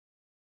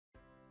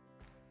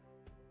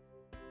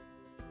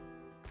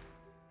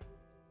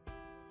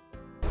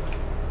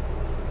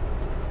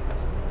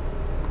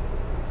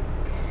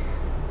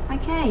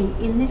Okay,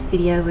 in this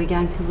video we're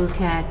going to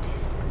look at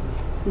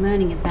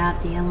learning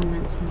about the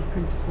elements and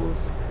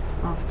principles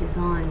of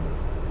design.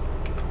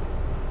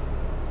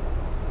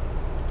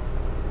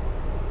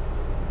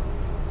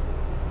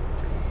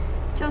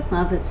 John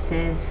Lovett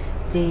says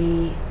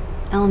the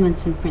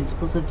elements and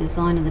principles of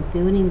design are the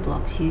building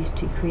blocks used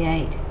to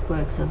create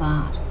works of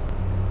art.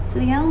 So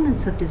the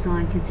elements of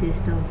design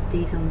consist of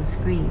these on the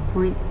screen: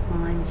 point,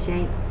 line,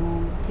 shape,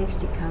 form,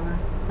 texture, colour,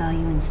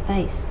 value and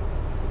space.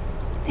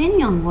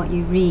 Depending on what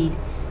you read,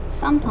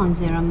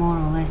 sometimes there are more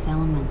or less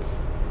elements.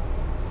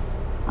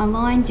 A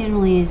line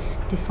generally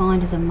is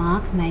defined as a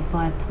mark made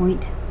by a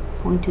point,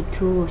 pointed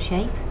tool or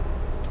shape.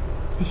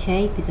 A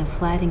shape is a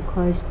flat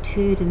enclosed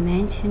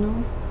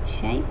two-dimensional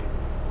shape.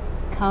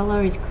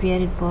 Colour is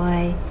created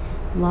by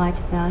light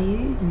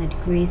value and the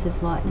degrees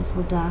of lightness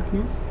or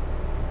darkness.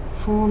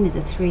 Form is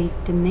a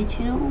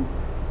three-dimensional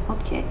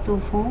object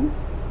or form.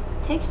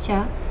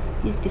 Texture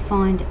is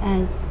defined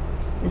as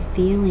the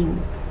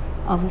feeling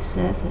of a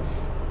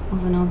surface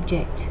of an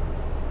object.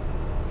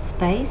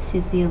 Space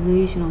is the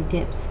illusion or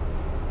depth.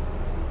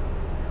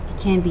 It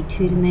can be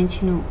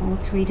two-dimensional or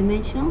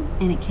three-dimensional,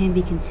 and it can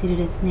be considered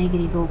as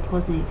negative or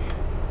positive.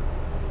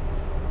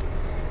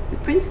 The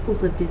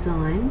principles of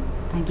design,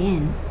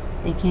 again,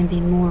 they can be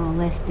more or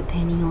less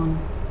depending on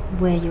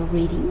where you're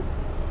reading,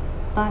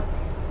 but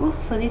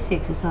for this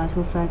exercise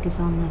we'll focus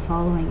on the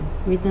following: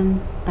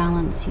 rhythm,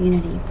 balance,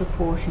 unity,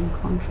 proportion,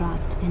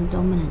 contrast and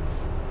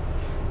dominance.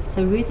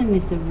 So rhythm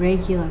is the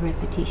regular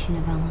repetition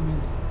of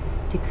elements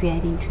to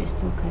create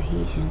interest or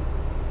cohesion.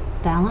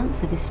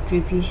 Balance, a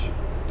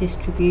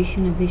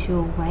distribution of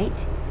visual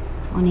weight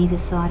on either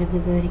side of the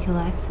vertical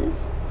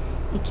axis.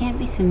 It can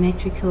be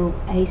symmetrical,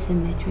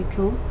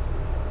 asymmetrical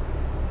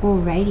or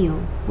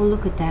radial. We'll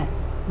look at that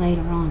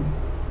later on.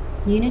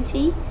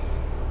 Unity,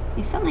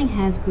 if something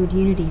has good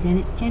unity, then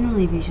it's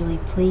generally visually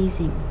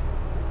pleasing.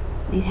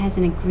 It has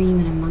an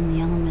agreement among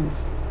the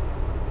elements.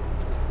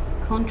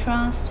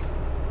 Contrast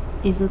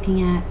is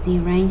looking at the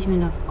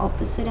arrangement of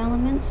opposite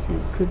elements. So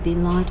it could be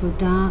light or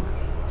dark,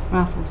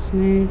 rough or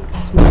smooth,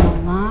 small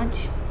or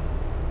large.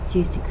 It's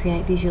used to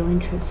create visual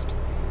interest.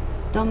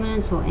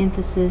 Dominance or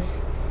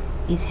emphasis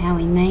is how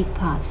we make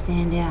parts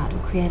stand out or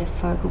create a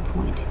focal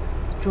point.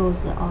 It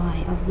draws the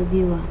eye of the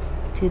viewer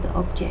to the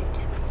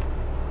object.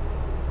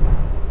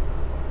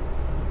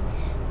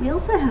 We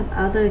also have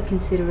other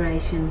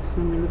considerations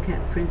when we look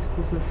at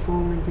principles of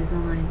form and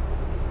design.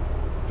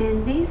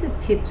 And these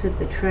are tips of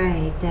the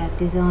trade that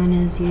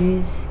designers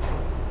use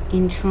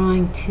in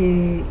trying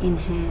to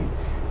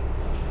enhance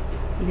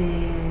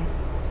their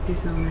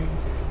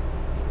designs.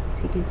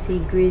 So you can see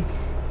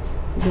grids,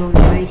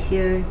 golden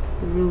ratio,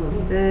 the rule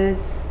of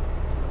thirds,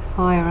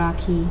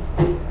 hierarchy.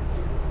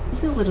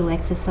 This is a little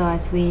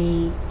exercise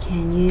we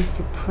can use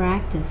to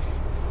practice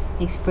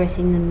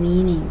expressing the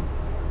meaning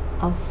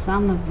of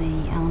some of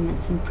the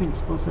elements and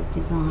principles of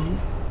design.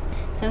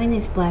 So in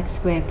this black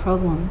square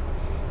problem,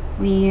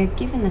 we are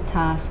given the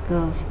task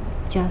of,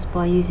 just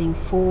by using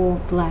 4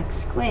 black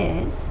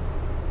squares,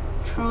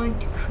 trying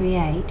to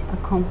create a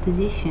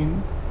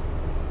composition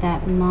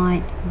that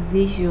might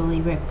visually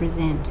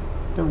represent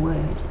the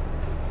word.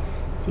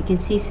 So you can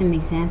see some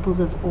examples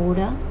of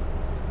order,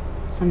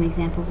 some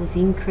examples of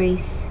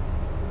increase,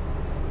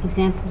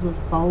 examples of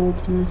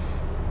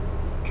boldness,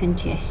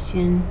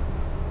 congestion,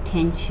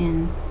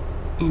 tension,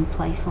 and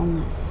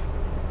playfulness.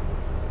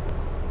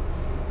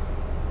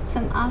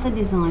 Some other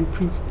design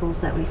principles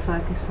that we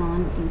focus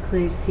on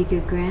include figure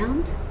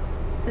ground.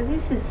 So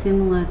this is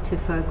similar to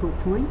focal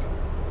point,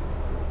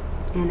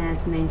 and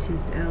as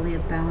mentioned earlier,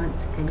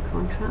 balance and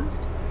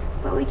contrast.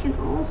 But we can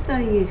also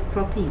use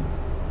cropping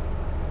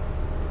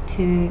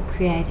to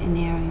create an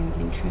area of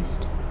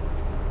interest.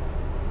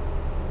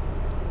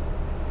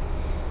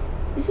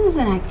 This is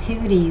an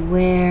activity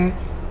where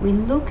we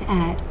look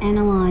at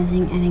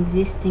analysing an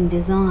existing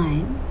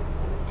design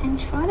and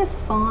try to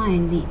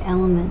find the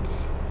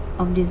elements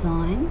of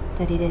design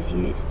that it has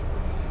used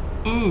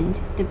and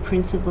the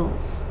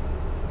principles.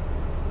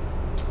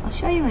 I'll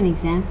show you an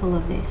example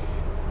of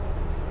this.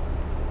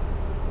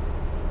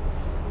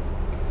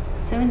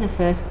 So in the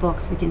first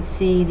box we can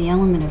see the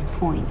element of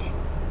point.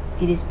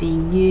 It is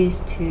being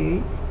used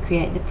to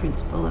create the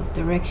principle of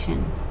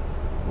direction,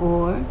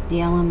 or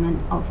the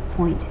element of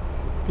point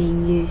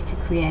being used to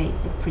create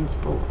the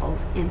principle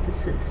of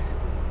emphasis,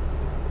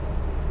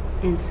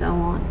 and so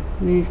on.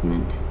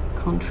 Movement,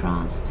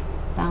 contrast,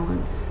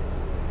 balance,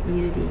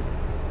 unity.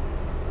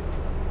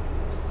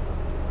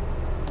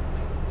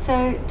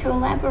 So to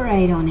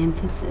elaborate on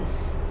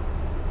emphasis,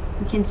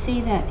 we can see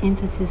that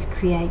emphasis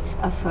creates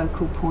a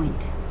focal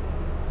point.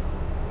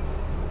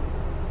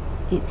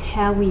 It's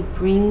how we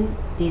bring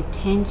the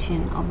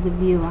attention of the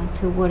viewer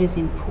to what is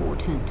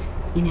important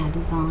in our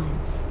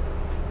designs.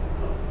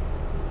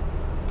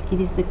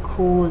 It is the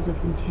cause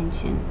of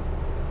intention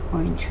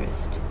or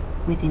interest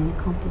within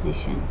the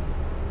composition.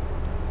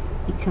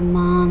 It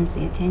commands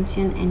the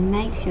attention and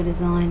makes your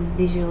design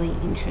visually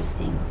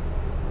interesting.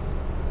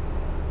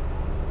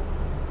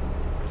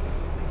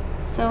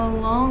 So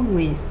along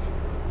with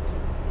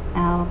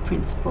our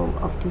principle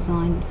of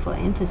design for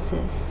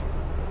emphasis,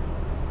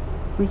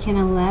 we can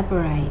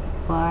elaborate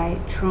by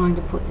trying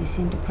to put this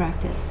into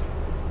practice.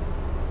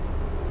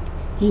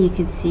 Here you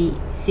can see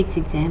 6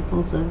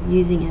 examples of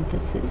using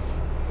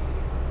emphasis,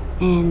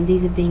 and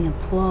these are being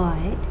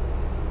applied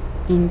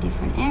in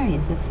different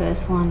areas. The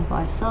first one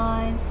by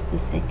size, the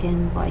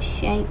second by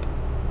shape,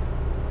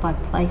 by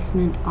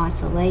placement,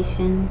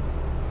 isolation,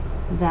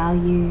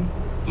 value,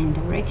 and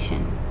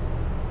direction.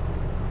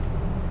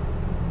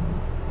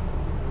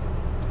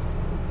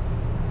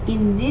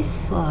 In this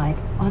slide,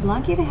 I'd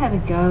like you to have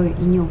a go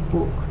in your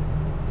book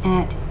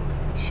at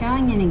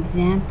showing an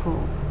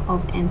example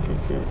of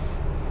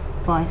emphasis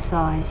by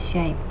size,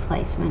 shape,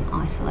 placement,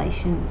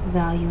 isolation,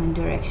 value, and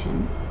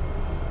direction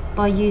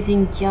by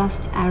using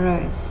just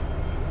arrows.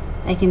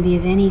 They can be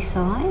of any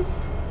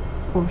size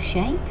or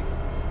shape,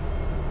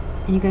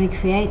 and you're going to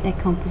create that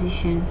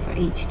composition for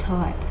each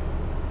type.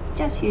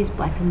 Just use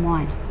black and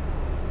white.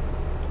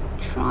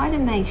 Try to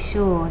make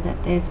sure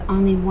that there's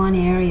only one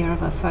area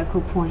of a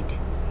focal point.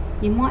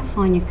 You might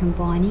find you're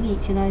combining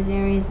each of those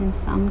areas in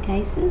some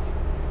cases.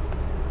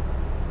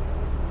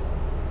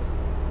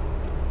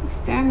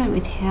 Experiment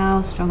with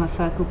how strong a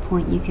focal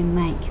point you can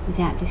make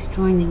without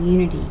destroying the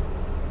unity.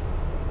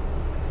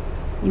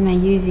 You may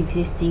use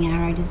existing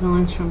arrow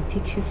designs from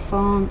picture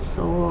fonts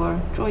or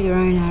draw your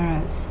own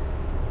arrows.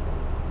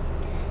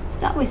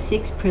 Start with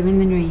 6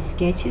 preliminary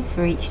sketches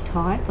for each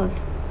type of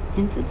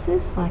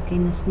emphasis, like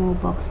in the small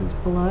boxes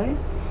below,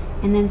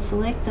 and then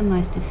select the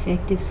most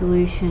effective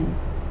solution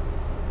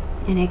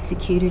and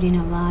execute it in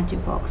a larger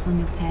box on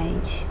your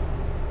page.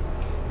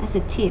 As a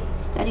tip,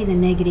 study the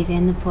negative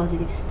and the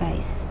positive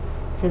space.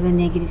 So the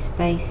negative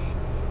space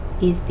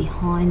is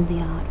behind the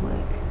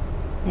artwork.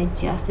 They're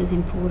just as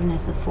important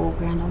as the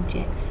foreground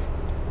objects.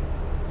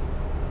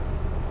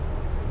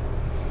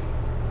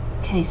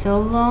 Okay, so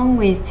along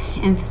with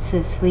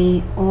emphasis,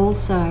 we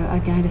also are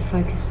going to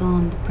focus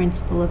on the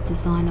principle of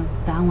design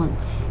of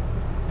balance.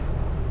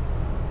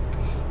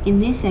 In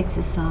this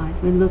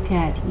exercise, we look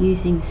at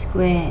using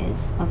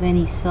squares of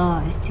any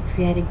size to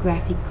create a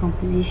graphic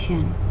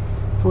composition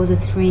for the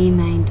 3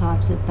 main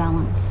types of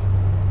balance.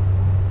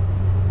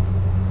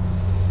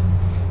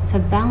 So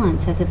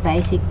balance, as a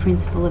basic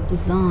principle of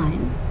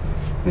design,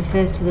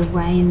 refers to the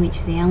way in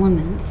which the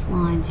elements,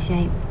 lines,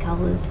 shapes,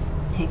 colours,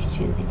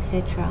 textures,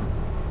 etc.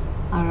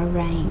 are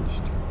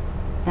arranged.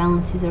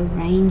 Balance is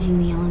arranging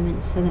the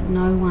elements so that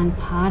no one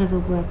part of a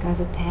work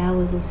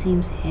overpowers or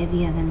seems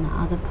heavier than the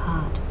other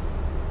part.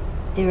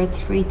 There are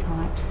 3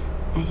 types,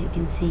 as you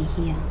can see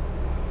here.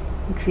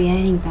 And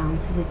creating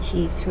balance is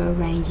achieved through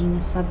arranging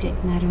the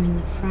subject matter in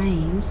the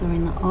frames or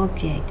in the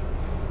object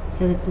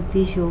so that the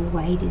visual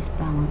weight is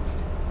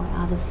balanced by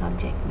other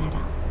subject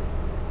matter.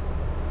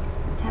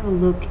 Let's have a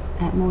look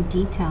at more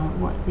detail at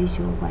what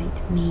visual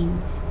weight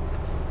means.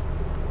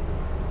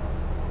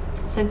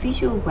 So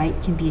visual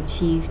weight can be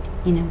achieved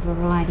in a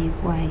variety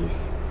of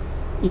ways.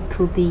 It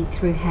could be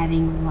through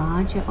having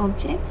larger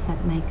objects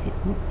that makes it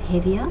look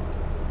heavier,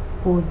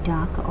 or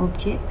darker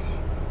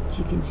objects, as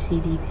you can see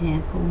the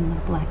example in the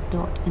black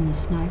dot and the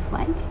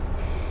snowflake.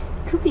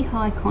 It could be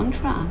high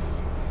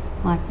contrast,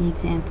 like the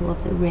example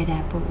of the red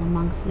apple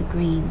amongst the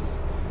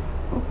greens,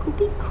 or it could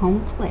be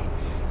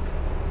complex.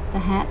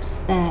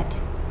 Perhaps that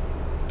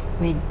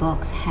red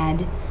box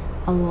had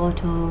a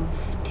lot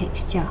of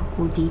texture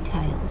or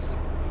details,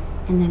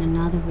 and then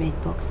another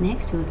red box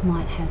next to it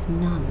might have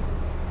none.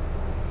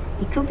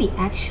 It could be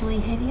actually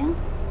heavier,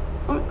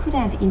 or it could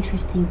have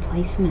interesting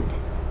placement.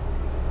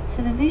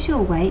 So the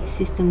visual weight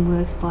system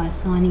works by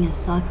assigning a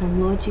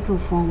psychological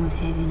form of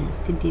heaviness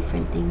to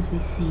different things we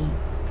see.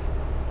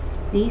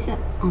 These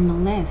on the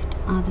left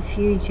are the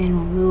few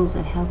general rules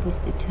that help us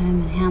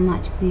determine how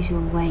much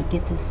visual weight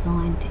gets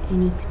assigned to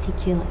any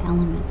particular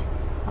element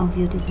of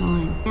your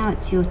design. Now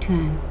it's your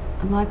turn.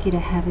 I'd like you to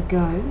have a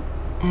go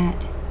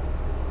at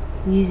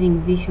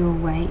using visual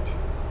weight,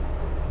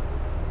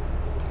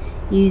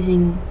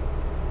 using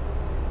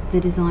the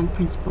design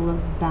principle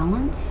of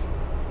balance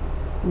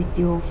with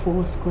your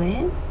 4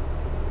 squares,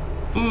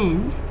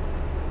 and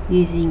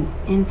using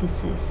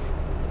emphasis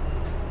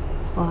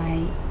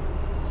by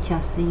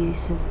just the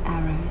use of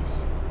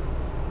arrows.